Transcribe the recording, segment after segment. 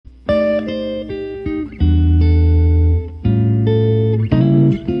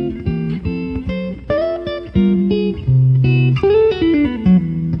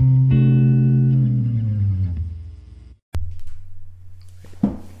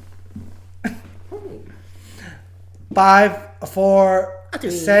5, 4, Two.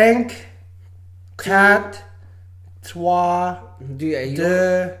 5, 4, 3, Dude,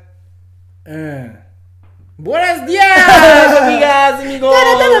 2, 1. Buenos dias, amigas, amigos.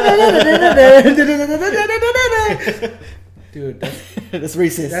 Dude, That's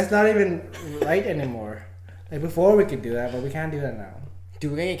racist. that's not even right anymore. Like before we could do that, but we can't do that now.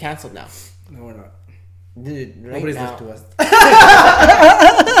 Dude, we're gonna get canceled now. No, we're not. Dude, right Nobody's now. listening to us.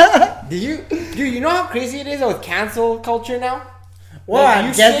 Dude, you know how crazy it is with cancel culture now? What? Like,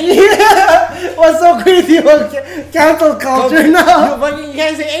 you Jesse? What's so crazy about cancel culture now? You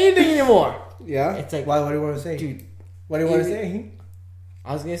can't say anything anymore. Yeah? It's like- why? What do you want to say? Dude, What do you want to say?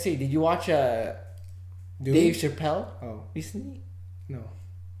 I was gonna say, did you watch Dude? Dave Chappelle Oh, recently? no.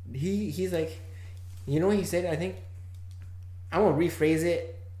 He's like, you know what he said? I think I'm gonna rephrase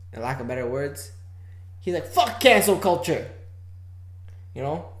it in lack of better words. He's like, fuck cancel culture. You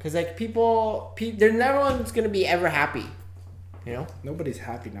know, because like people, they're never one's gonna be ever happy. You know, Nobody's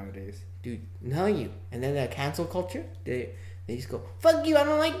happy nowadays. dude, no you. And then the cancel culture, they just go, fuck you. I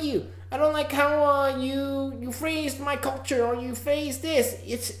don't like you. I don't like how you phrased my culture or you phrased this.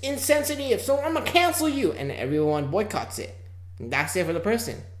 It's insensitive, so I'm gonna cancel you. And everyone boycotts it. And that's it for the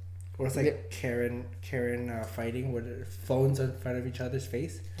person. Or it's like Karen fighting with their phones in front of each other's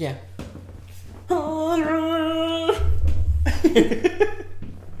face. Yeah.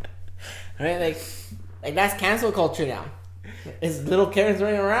 Right, like that's cancel culture now. It's little Karens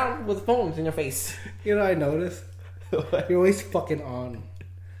running around with phones in your face. You know, I noticed you're always fucking on.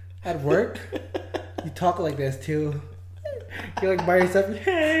 At work, you talk like this too. You're like by yourself.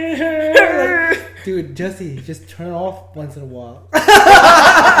 Like, dude, Jesse, just turn off once in a while.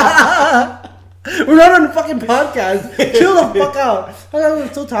 We're not on a fucking podcast. Chill the fuck out.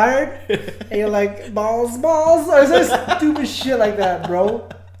 I'm so tired. And you're like, balls. Or some stupid shit like that, bro.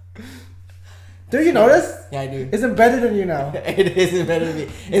 Do you notice? Yeah, I do. It's embedded in you now. It is embedded in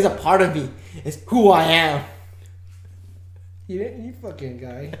me. It's a part of me. It's who I am. You fucking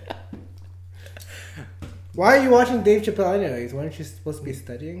guy. Why are you watching Dave Chappelle anyways? Weren't you supposed to be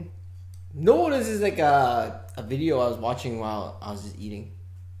studying? No, this is like a video I was watching while I was just eating.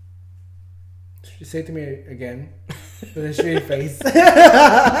 Just say it to me again. With a straight face.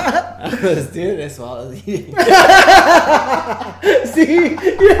 I was doing this while I was eating. See?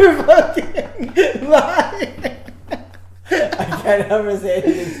 You're fucking lying. I can't ever say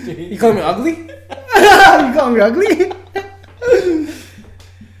anything straight. You call me ugly? You call me ugly?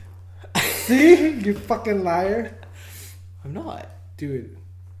 See? You fucking liar. I'm not. Dude.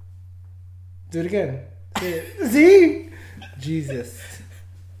 Do it again. See? Jesus.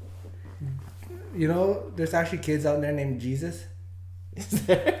 You know, there's actually kids out there named Jesus. Is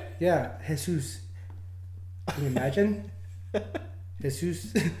there? Yeah, Jesus. Can you imagine?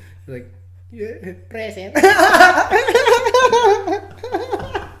 Jesus. Like, yeah. Present.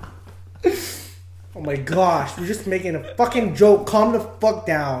 Oh my gosh, we're just making a fucking joke. Calm the fuck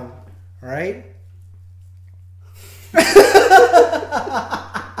down. Alright?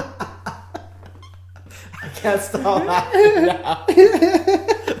 I can't stop laughing now.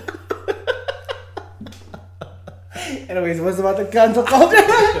 Anyways, what's about the cancel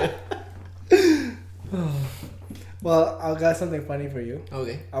culture? Well, I got something funny for you.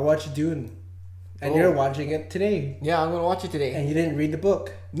 Okay. I watched Dune. And Oh. you're watching it today. Yeah, I'm gonna watch it today. And you didn't read the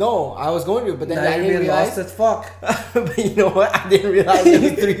book. No, I was going to, but then Now I you're didn't being realize. lost as fuck. But you know what? I didn't realize it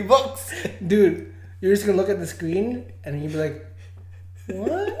was 3 books. Dude, you're just gonna look at the screen and you'll be like,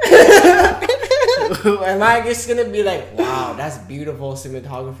 what? Am I just gonna be like, wow, that's beautiful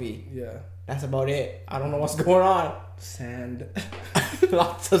cinematography? Yeah. That's about it. I don't know what's going on. Sand.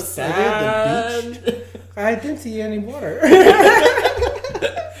 Lots of Are they at sand. I didn't see any water.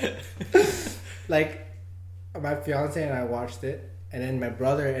 Like, my fiance and I watched it, and then my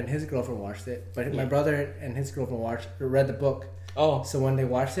brother and his girlfriend watched it. But my brother and his girlfriend read the book. Oh, So when they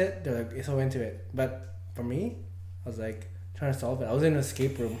watched it, they're like so into it. But for me, I was like trying to solve it. I was in an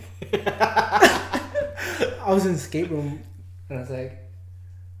escape room. I was in an escape room, and I was like,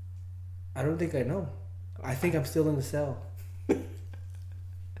 I don't think I know. I think I'm still in the cell.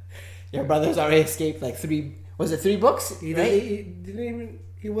 your brother's already escaped like 3. Was it 3 books? He, Right? he didn't even.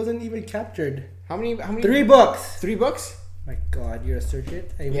 He wasn't even captured. How many? 3 books. 3 books? My God, you're a search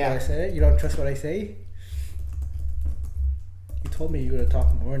it. Even Yeah. though I said it, you don't trust what I say. You told me you were gonna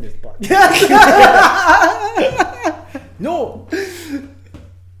talk more in this podcast. No.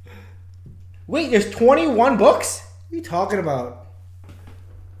 Wait, there's 21 books? What are you talking about?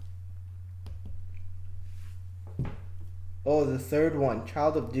 Oh, the 3rd one,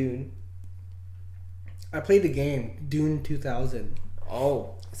 Child of Dune. I played the game Dune 2000.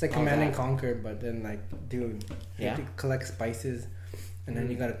 Oh. It's like Command and Conquer, but then like, dude, you Yeah. have to collect spices, and then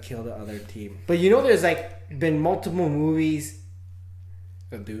you gotta kill the other team. But you know, there's like been multiple movies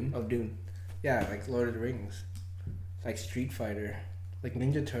Of Dune? of Dune. Yeah, like Lord of the Rings, like Street Fighter, like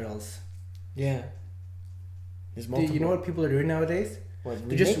Ninja Turtles. Yeah. There's Dude, multiple. you know what people are doing nowadays? What,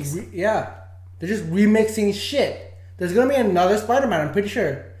 They're remakes? just they're just remixing shit. There's gonna be another Spider-Man. I'm pretty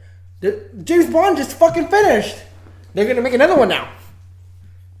sure. James Bond just fucking finished. They're gonna make another one now.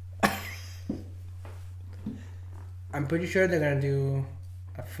 I'm pretty sure they're gonna do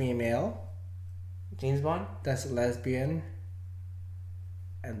a female James Bond? that's lesbian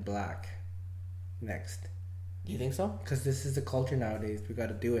and black next. Do you think so? Because this is the culture nowadays. We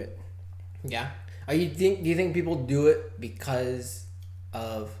gotta do it. Yeah. Do you think people do it because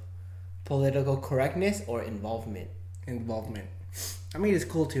of political correctness or involvement? Involvement. I mean, it's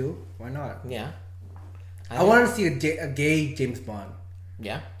cool too. Why not? Yeah. I want to see a gay James Bond.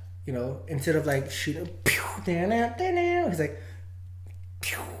 Yeah. You know, instead of like shooting, he's like.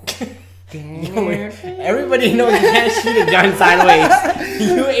 Everybody knows you can't shoot a gun sideways.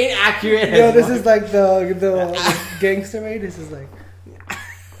 You ain't accurate. Yo, as this fuck. is like the gangster way. This is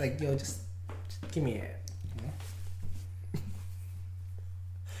like yo, just give me it.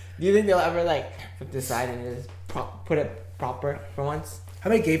 Do you think they'll ever like decide and just put it proper for once? How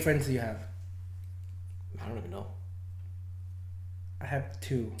many gay friends do you have? I don't even know. I have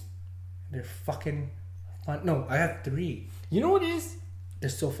 2. They're fucking fun. No, I have 3. You know what it is? They're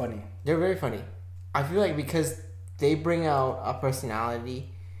so funny. They're very funny. I feel like because they bring out a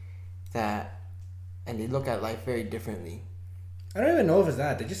personality that, and they look at life very differently. I don't even know if it's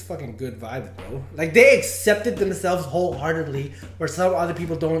that. They're just fucking good vibes, bro. Like, they accepted themselves wholeheartedly, where some other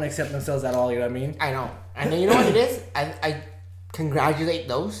people don't accept themselves at all, you know what I mean? I know. And then you know what it is? I congratulate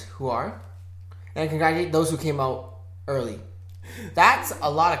those who are, and I congratulate those who came out early. That's a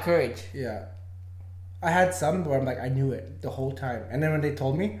lot of courage. Yeah. I had some where I'm like, I knew it the whole time. And then when they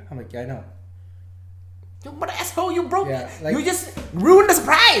told me, I'm like, yeah, I know. Yo, but asshole, you broke. Yeah, like- you just ruined the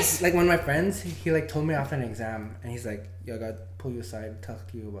surprise. Like, one of my friends, he like told me after an exam, and he's like, yo, I gotta pull you aside and talk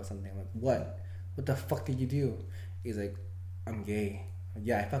to you about something. I'm like, what? What the fuck did you do? He's like, I'm gay. I'm like,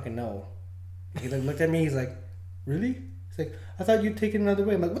 yeah, I fucking know. He like looked at me, he's like, really? He's like, I thought you'd take it another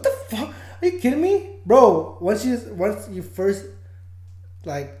way. I'm like, what the fuck? Are you kidding me? Bro, once you first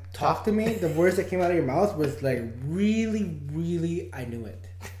like talked to me, the words that came out of your mouth was like really, really, I knew it.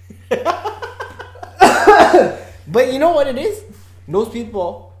 But you know what it is? Those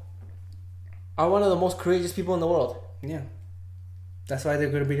people are one of the most courageous people in the world. Yeah. That's why they're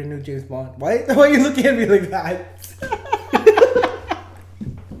gonna be the new James Bond. Why are you looking at me like that?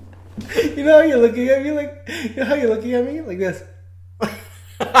 You know how you're looking at me like, you know how you're looking at me like this. What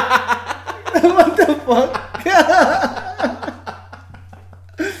the fuck?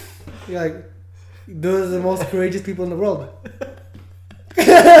 You're like, those are the most courageous people in the world.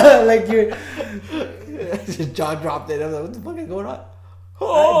 Like you're. Just jaw dropped it. I was like, what the fuck is going on?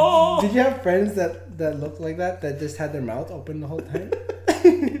 Oh! Did you have friends that looked like that just had their mouth open the whole time?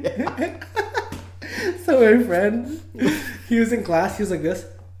 So my friend, he was in class, he was like this.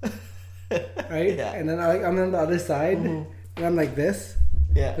 Right? Yeah. And then I'm on the other side, and I'm like this,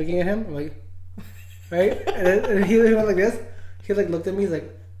 Yeah. looking at him. I'm like, right? And he went like this. He like looked at me, he's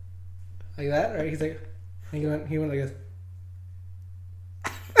like that, right? He's like, he went like this.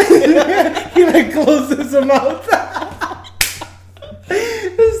 He like closes his mouth.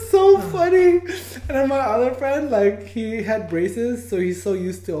 It's so funny. And then my other friend, like, he had braces, so he's so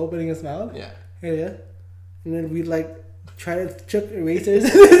used to opening his mouth. Yeah. Yeah. And then we like try to chuck erasers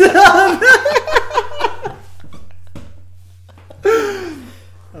in his mouth.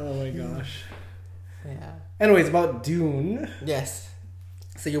 Oh my gosh. Yeah. Anyways, about Dune. Yes.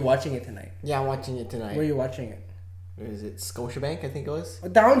 So you're watching it tonight. Yeah, I'm watching it tonight. Where are you watching it? Where is it? Scotiabank, I think it was.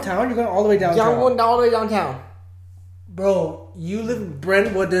 Downtown? You're going all the way downtown? Yeah, I'm going all the way downtown. Bro, you live in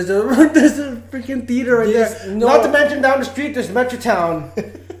Brentwood. There's a freaking theater right There's there. no- Not to mention down the street, there's Metrotown.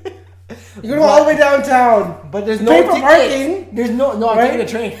 You're going all the way downtown. But there's You no pay for tickets. parking. There's no. I'm Right? taking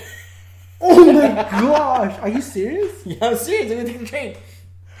the train. Oh my gosh. Are you serious? Yeah, I'm serious. I'm gonna take the train.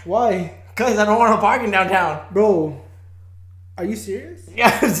 Why? Cause I don't want to park in downtown. Bro, are you serious?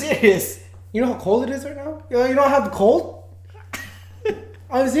 Yeah, I'm serious. You know how cold it is right now? You don't have the cold?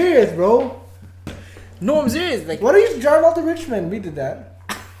 I'm serious, bro. No, I'm serious. Like, Why don't you drive out to Richmond? We did that.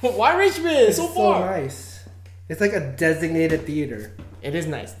 why Richmond? It's so so far. nice. It's like a designated theater. It is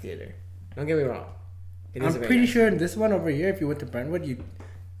nice theater. Don't get me wrong. It is I'm very pretty nice. sure in this one over here, if you went to Brentwood, you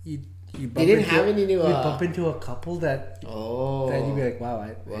bump They didn't into have any new, you'd bump into a couple that Oh. you'd be like, wow,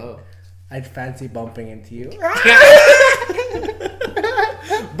 Whoa. I'd fancy bumping into you.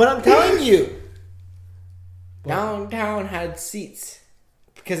 But I'm telling you, downtown had seats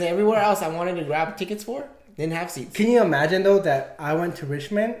because everywhere else I wanted to grab tickets for didn't have seats. Can you imagine though that I went to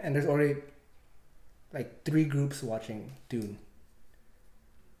Richmond and there's already like 3 groups watching Dune?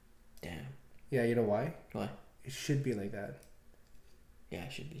 Damn. Yeah, you know why? Why? It should be like that. Yeah,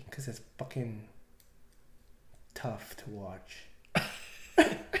 it should be. Because it's fucking tough to watch.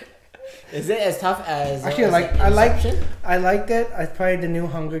 Is it as tough as actually? I liked it. It's probably the new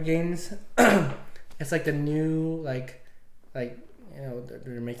Hunger Games. It's like the new like you know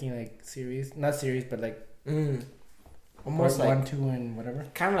they're making like series, not series, but like almost part like 1, 2, and whatever.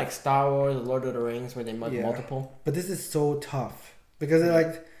 kind of like Star Wars, The Lord of the Rings, where they make multiple. But this is so tough because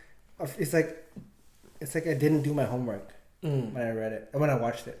it's like I didn't do my homework when I read it when I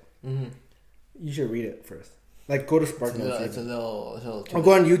watched it. Mm-hmm. You should read it first. Like go to Spark Notes. It's a little. Or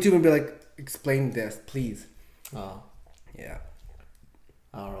go on YouTube and be like, explain this, please. Oh, yeah.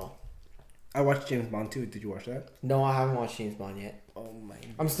 I don't know. I watched James Bond too. Did you watch that? No, I haven't watched James Bond yet. Oh my.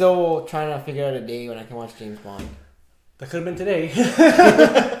 I'm still trying to figure out a day when I can watch James Bond. That could have been today.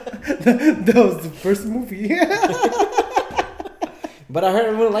 That was the first movie. But I heard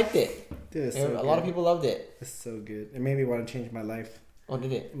everyone liked it. Dude, A lot of people loved it. It's so good. It made me want to change my life. Oh,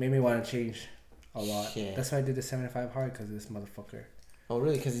 did it? It made me want to change a lot. Shit. That's why I did the 75 hard because of this motherfucker. Oh,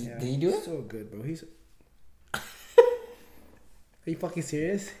 really? Because did he do it? So good, bro. He's. Are you fucking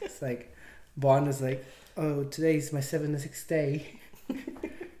serious? It's like Bond is like, oh, today's my 76th day.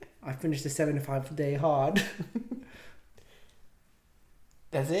 I finished the 75 day hard.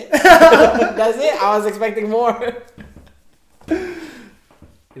 That's it? That's it? I was expecting more.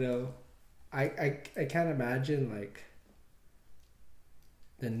 You know, I can't imagine like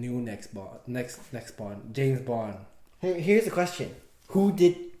the new next Bond, James Bond. Here's the question: who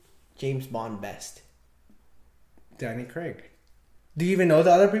did James Bond best? Danny Craig. Do you even know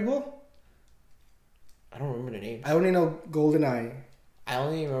the other people? I don't remember the names. I only know GoldenEye. I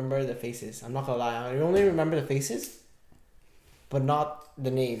only remember the faces. I'm not gonna lie. I only remember the faces, but not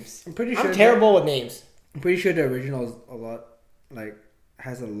the names. I'm pretty sure I'm terrible with names. I'm pretty sure the original is a lot like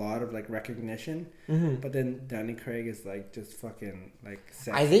has a lot of like recognition, but then Danny Craig is like just fucking like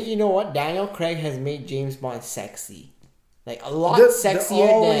sexy. I think you know what? Daniel Craig has made James Bond sexy, like a lot sexier. They're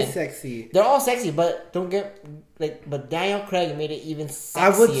always than sexy. They're all sexy, but don't get like. But Daniel Craig made it even sexier. I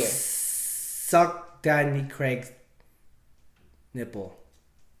would suck Danny Craig's nipple.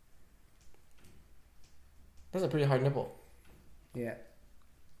 That's a pretty hard nipple. Yeah.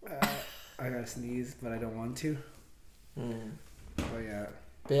 I gotta sneeze, but I don't want to. Oh yeah.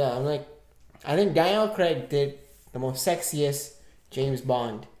 But yeah, I'm like, I think Daniel Craig did the most sexiest James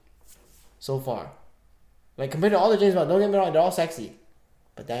Bond so far. Like compared to all the James Bond, don't get me wrong, they're all sexy,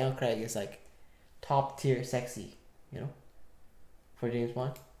 but Daniel Craig is like top tier sexy, you know, for James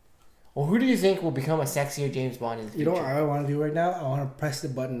Bond. Well, who do you think will become a sexier James Bond in the future? You know what I want to do right now? I want to press the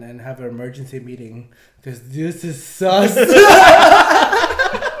button and have an emergency meeting because this is sus.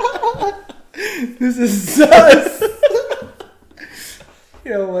 This is sus.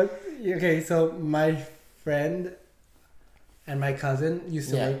 You know what? Okay, so my friend and my cousin used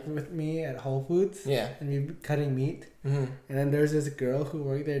to work with me at Whole Foods. Yeah. And we were cutting meat. Mm-hmm. And then there's this girl who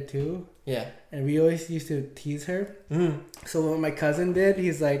worked there too. Yeah. And we always used to tease her. Mm-hmm. So what my cousin did,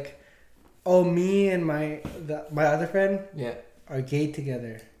 he's like, oh, me and my other friend are gay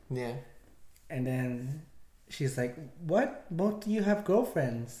together. Yeah. And then she's like, what? Both of you have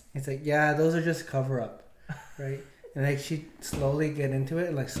girlfriends? He's like, yeah, those are just cover up. Right? And like she slowly get into it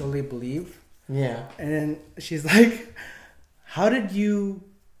and like slowly believe. Yeah. And then she's like, how did you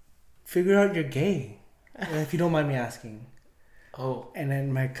figure out you're gay? If you don't mind me asking. Oh. And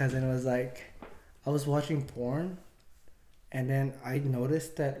then my cousin was like, I was watching porn. And then I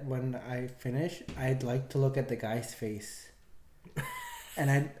noticed that when I finish, I'd like to look at the guy's face. and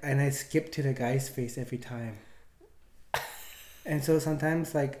I skip to the guy's face every time. And so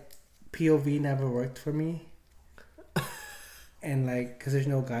sometimes like POV never worked for me. And like, cause there's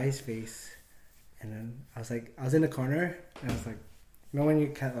no guy's face. And then I was in the corner and I was like, you know when you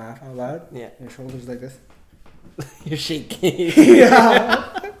can't laugh out loud? Yeah. Your shoulders like this. You're shaking.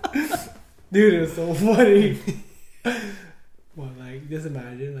 Yeah. Dude, it was so funny. Well, like, just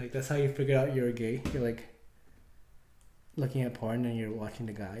imagine, like, that's how you figure out you're gay. You're like looking at porn and you're watching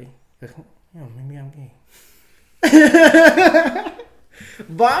the guy. Like, maybe I'm gay.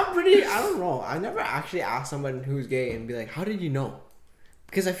 But I don't know. I never actually asked someone who's gay and be like, how did you know?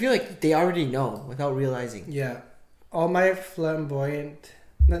 Because I feel like they already know without realizing. Yeah. All my flamboyant,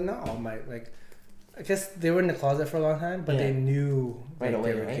 not all my, like, I guess they were in the closet for a long time, but they knew right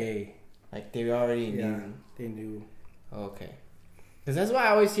away, they were right? gay. Like, they already knew. Yeah, they knew. Okay. Because that's why I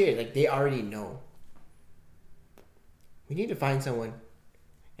always hear, like, they already know. We need to find someone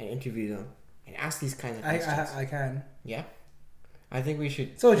and interview them and ask these kinds of questions. I can. Yeah? I think we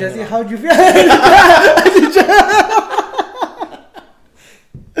should. So, turn it Jesse, on. how'd you feel?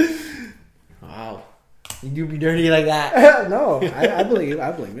 Wow. You do me dirty like that. No, I believe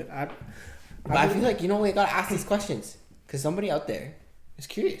it. But I feel like, we gotta ask these questions. Because somebody out there is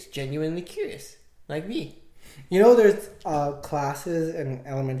curious, genuinely curious. Like me. There's classes in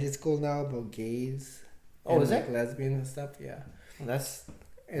elementary school now about gays. Oh, and, is like, there? lesbians and stuff, yeah. Well,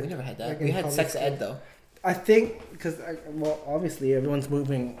 we never had that. Like We in had public sex school. ed, though. I think, because, obviously everyone's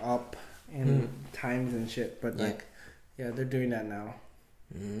moving up in times and shit, but, Yeah. they're doing that now.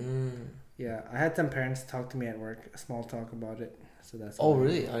 Yeah, I had some parents talk to me at work, small talk about it, so that's... Oh, why.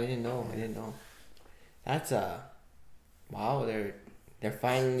 really? I didn't know. That's, wow, they're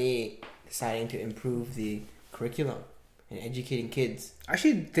finally deciding to improve the curriculum and educating kids.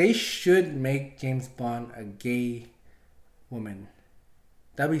 Actually, they should make James Bond a gay woman.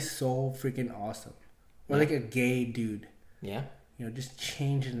 That'd be so freaking awesome. Or like a gay dude. Yeah? Just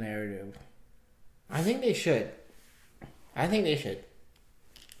change the narrative. I think they should.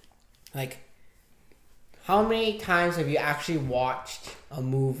 Like, how many times have you actually watched a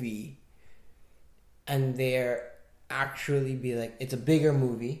movie and there actually be like, it's a bigger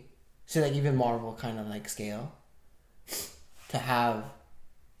movie, so like even Marvel kind of like scale, to have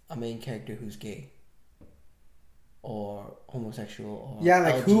a main character who's gay or homosexual or Yeah,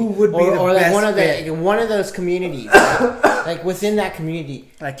 like LG, who would be or, the or like best one of fit? the one of those communities, right? Like within that community,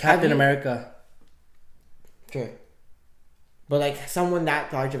 Like Captain Have you- America. Sure. But like someone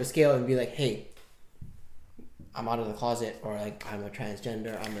that large of a scale and be like, hey, I'm out of the closet, or like I'm a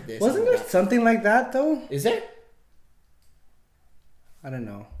transgender, I'm a this. Wasn't I'm a there that. something like that though? Is there? I don't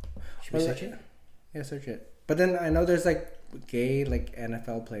know. Should we search it? Yeah, search it. But then I know there's like gay like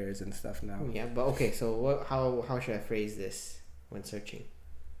NFL players and stuff now. Yeah, but okay. So what? How should I phrase this when searching?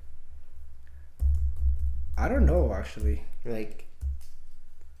 I don't know actually. Like,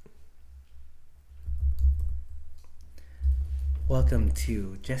 Welcome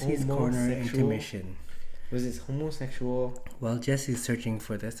to Jesse's Corner Homosexual. Intermission. was this homosexual? While Jesse's searching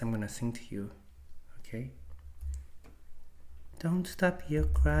for this, I'm gonna sing to you. Okay? Don't stop your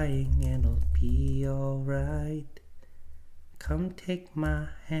crying, it'll be alright. Come take my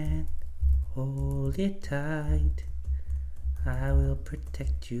hand, hold it tight. I will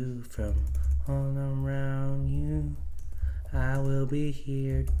protect you from all around you. I will be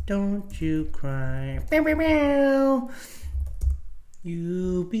here, don't you cry. Meow, meow, meow.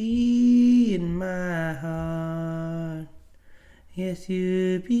 You be in my heart. Yes,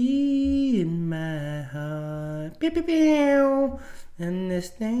 you be in my heart. Pew, pew, pew. And this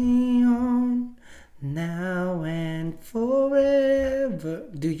stay on now and forever.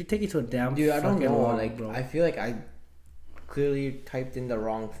 Dude, you're taking so damn Dude, I don't fucking know. long, Like, bro. I feel like I clearly typed in the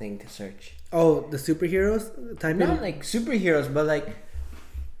wrong thing to search. Oh, the superheroes? Type Not in. like superheroes, but like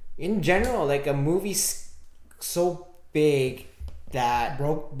in general, like a movie so big that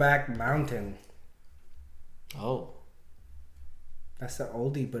Brokeback Mountain. oh. That's an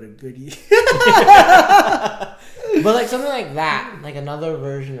oldie but a goodie. But like something like that, like another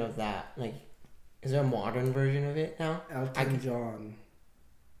version of that. Like, is there a modern version of it now? Elton John.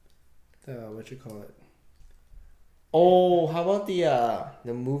 What you call it? Oh, how about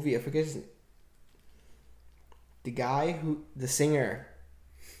the movie? I forget the guy the singer.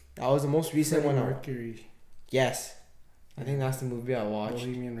 That was the most recent Freddie one. Mercury. Yes, I think that's the movie I watched.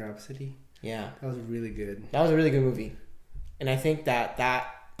 Bohemian Rhapsody. Yeah, That was really good. that was a really good movie, and I think that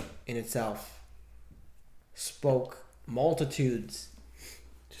in itself spoke multitudes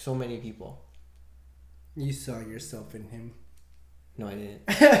to so many people. You saw yourself in him. No, I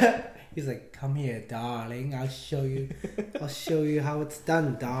didn't. He's like, "Come here, darling. I'll show you. I'll show you how it's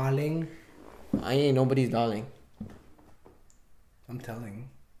done, darling." I ain't nobody's darling. I'm telling.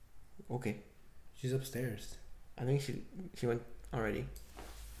 Okay, She's upstairs. I think she went already.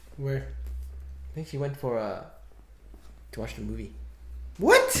 Where? I think she went for to watch the movie.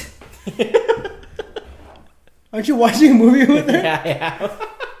 What? Aren't you watching a movie with her? Yeah.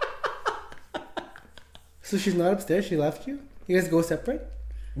 So she's not upstairs. She left you. You guys go separate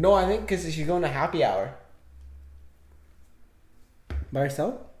No, I think because she's going to happy hour. by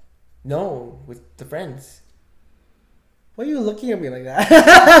herself. No, with the friends. Why are you looking at me like that?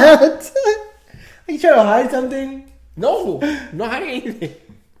 Are you trying to hide something? No, not hiding anything.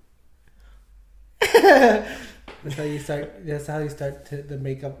 That's how you start. That's how you start to the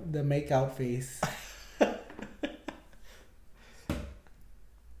makeout face.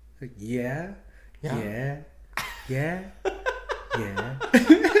 Like, yeah, Yeah. yeah, yeah, Yeah.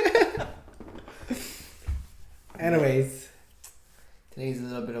 Anyways. Today's a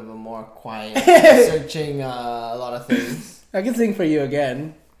little bit of a more quiet, searching a lot of things. I can sing for you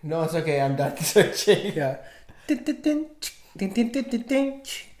again. No, it's okay. I'm done searching. Yeah.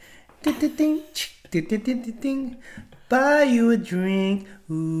 Buy you a drink.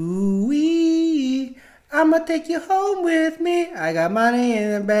 Ooh wee. I'ma take you home with me. I got money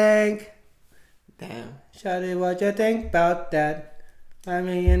in the bank. Damn. Shawty, what you think about that? Buy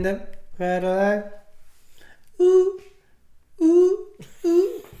me in the Cadillac. Ooh, ooh,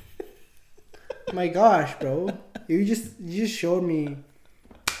 ooh. My gosh, bro. You just showed me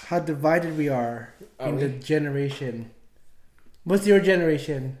how divided we are in the generation. What's your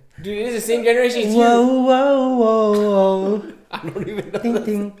generation? Dude, it is the same generation as Whoa, you. whoa, whoa, whoa. I don't even know. Ding,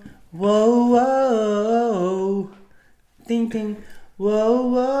 ding. Whoa, whoa. Ding, ding. Whoa,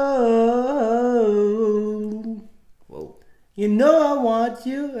 whoa. Whoa. You know I want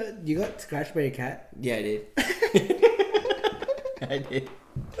you. You got scratched by your cat? Yeah, I did. I did.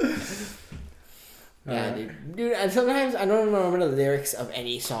 Yeah, dude. And sometimes I don't remember the lyrics of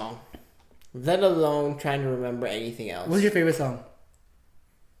any song, let alone trying to remember anything else. What's your favorite song?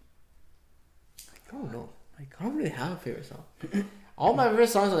 I don't know. I don't really have a favorite song. All my favorite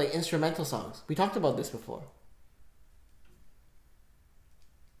songs are like instrumental songs. We talked about this before.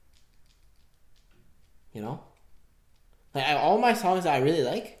 You know? Like all my songs that I really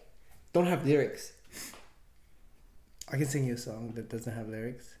like don't have lyrics. I can sing you a song that doesn't have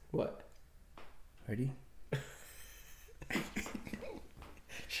lyrics. What? Ready?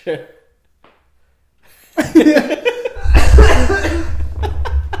 Sure.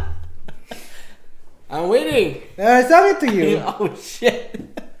 I'm waiting. I sang it to you. Oh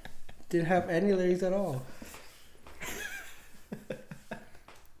shit. Didn't have any lyrics at all.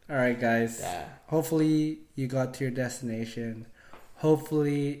 Alright guys. Yeah. Hopefully you got to your destination.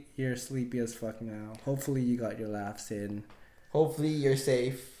 Hopefully you're sleepy as fuck now. Hopefully you got your laughs in. Hopefully you're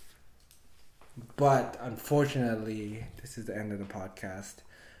safe. But unfortunately, this is the end of the podcast.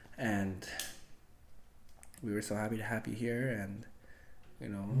 And we were so happy to have you here. And, you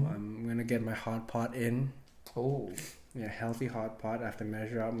know, I'm going to get my hot pot in. Oh. Yeah, healthy hot pot. I have to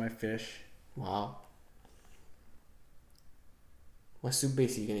measure out my fish. Wow. What soup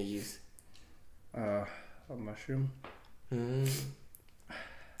base are you going to use? A mushroom.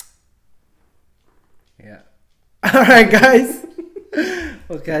 Yeah. Alright, guys.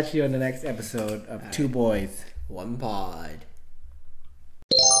 We'll catch you on the next episode of Two Boys. One pod.